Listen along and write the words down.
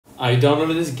I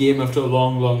downloaded this game after a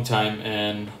long time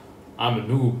and I'm a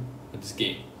noob at this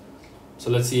game.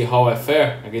 So let's see how I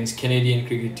fare against Canadian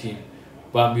cricket team.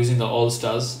 But I'm using the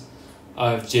All-Stars.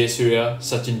 I have Jay Surya,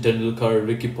 Sachin Tendulkar,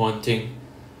 Ricky Ponting,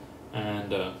 and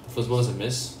the first ball is a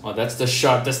miss. Oh, that's the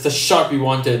shot. That's the shot we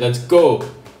wanted. Let's go.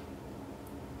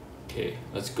 Okay,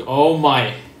 let's go. Oh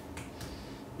my.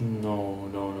 No.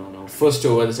 First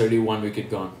over, there's already 1 wicket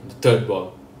gone. The third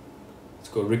ball. Let's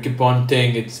go. Ricky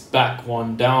Ponting, it's back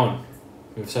 1 down.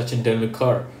 We have Sachin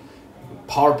Tendulkar.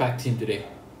 Power pack team today.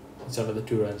 It's another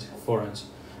 2 runs, 4 runs.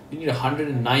 We need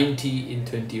 190 in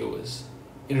 20 overs.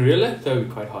 In real life, that would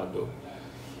be quite hard though.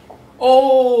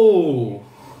 Oh!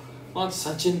 Not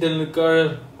Sachin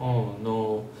Tendulkar. Oh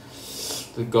no.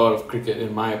 The god of cricket,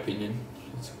 in my opinion.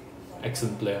 It's an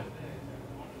excellent player.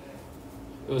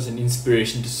 It was an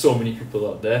inspiration to so many people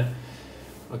out there.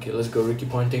 Okay, let's go. Ricky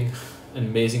Ponting, an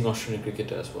amazing Australian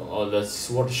cricketer as well. Oh, that's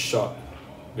what a shot.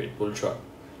 Great pull shot.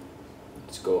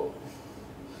 Let's go.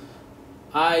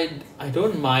 I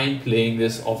don't mind playing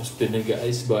this off spinner,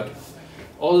 guys, but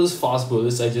all those fast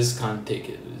bowlers, I just can't take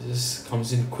it. It just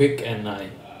comes in quick and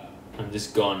I'm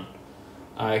just gone.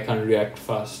 I can't react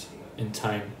fast in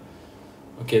time.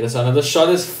 Okay, that's another shot.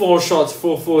 There's 4 shots,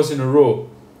 4 fours in a row.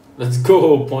 Let's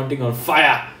go. Ponting on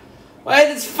fire.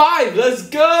 Wait, it's 5. Let's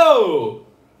go.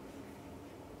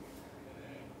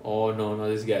 Oh no, not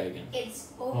this guy again.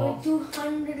 It's over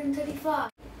 235.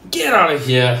 Get out of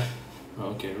here.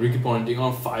 Okay, Ricky Ponting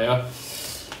on fire.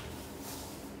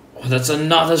 Oh, that's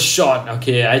another shot.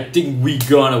 Okay, I think we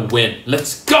gonna win.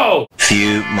 Let's go.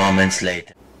 Few moments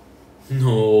later.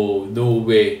 No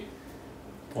way.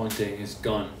 Ponting is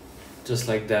gone. Just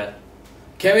like that.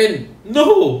 Kevin,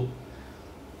 no.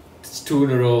 It's 2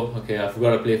 in a row. Okay, I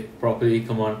forgot to play properly.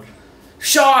 Come on.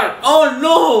 Shot! Oh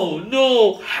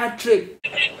no! Hat trick.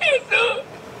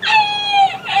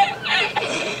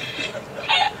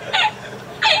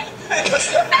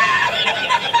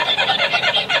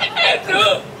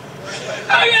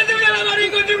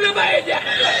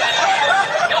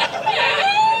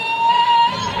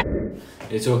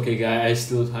 It's okay,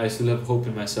 guys. I still have hope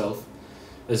in myself.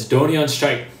 There's Dhoni on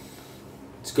strike.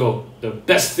 Let's go. The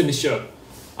best finisher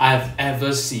I have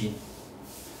ever seen.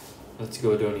 Let's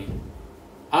go, Dhoni.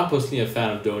 I'm personally a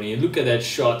fan of Dhoni. And look at that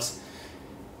shot.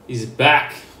 He's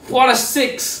back. What a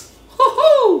 6!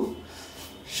 Woohoo!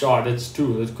 Shot. That's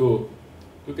 2. Let's go.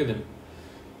 Look at him.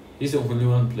 He's the only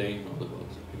one playing all the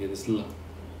balls. Okay, this is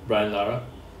Brian Lara.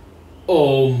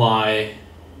 Oh my.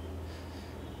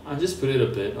 I'll just put it a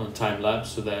bit on time lapse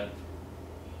so that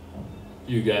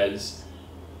you guys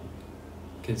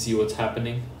can see what's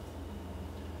happening.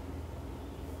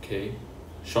 Okay,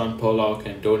 Sean Pollock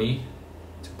and Dhoni.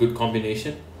 It's a good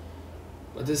combination.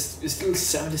 But this is still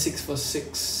 76 for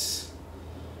 6.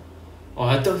 Oh,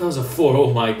 I thought that was a 4.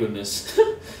 Oh my goodness.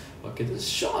 Okay, this is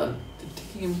Sean. They're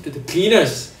taking him to the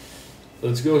cleaners.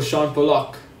 Let's go, Sean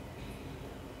Pollock.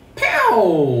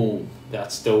 Pow!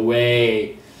 That's the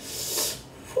way.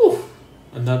 Whew.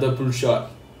 Another pull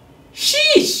shot.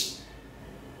 Sheesh!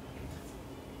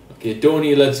 Okay,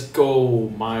 Dhoni, let's go.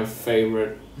 My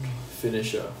favorite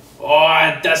finisher.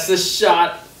 Oh, that's the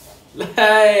shot.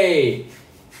 Hey!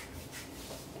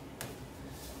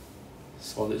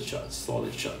 Solid shots.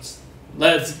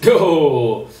 Let's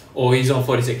go. Oh, he's on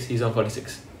 46. He's on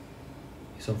 46.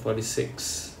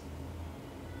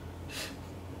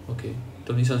 Okay,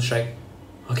 Dhoni's on strike.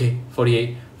 Okay,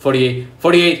 48.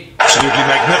 Absolutely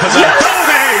magnificent. Yes!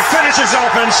 Dhoni finishes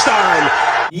off in style.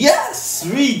 Yes,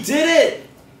 we did it.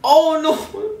 Oh no.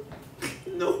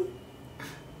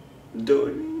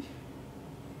 Dhoni.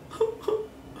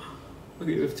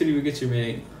 Okay, we have 3 wickets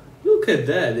remaining. Look at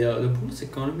that. The bonus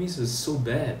economies is so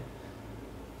bad.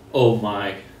 Oh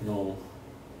my, no.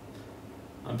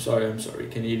 I'm sorry.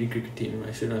 Canadian cricket team.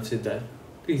 I shouldn't have said that.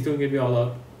 Please don't get me all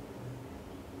out.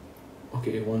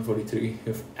 Okay, 143. We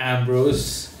have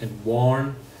Ambrose and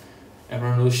Warren.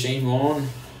 Everyone knows Shane Warne.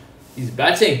 He's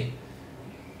batting.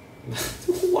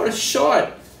 What a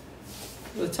shot.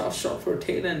 What a tough shot for a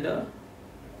tail ender.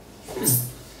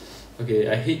 Okay,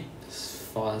 I hate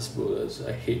fast bowlers.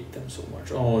 I hate them so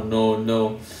much. Oh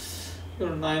no.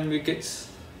 You're 9 wickets.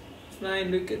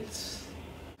 9 wickets.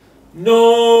 No!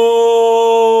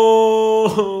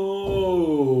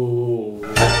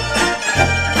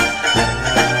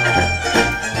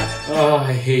 Oh,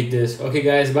 I hate this. Okay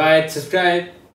guys, bye. Subscribe.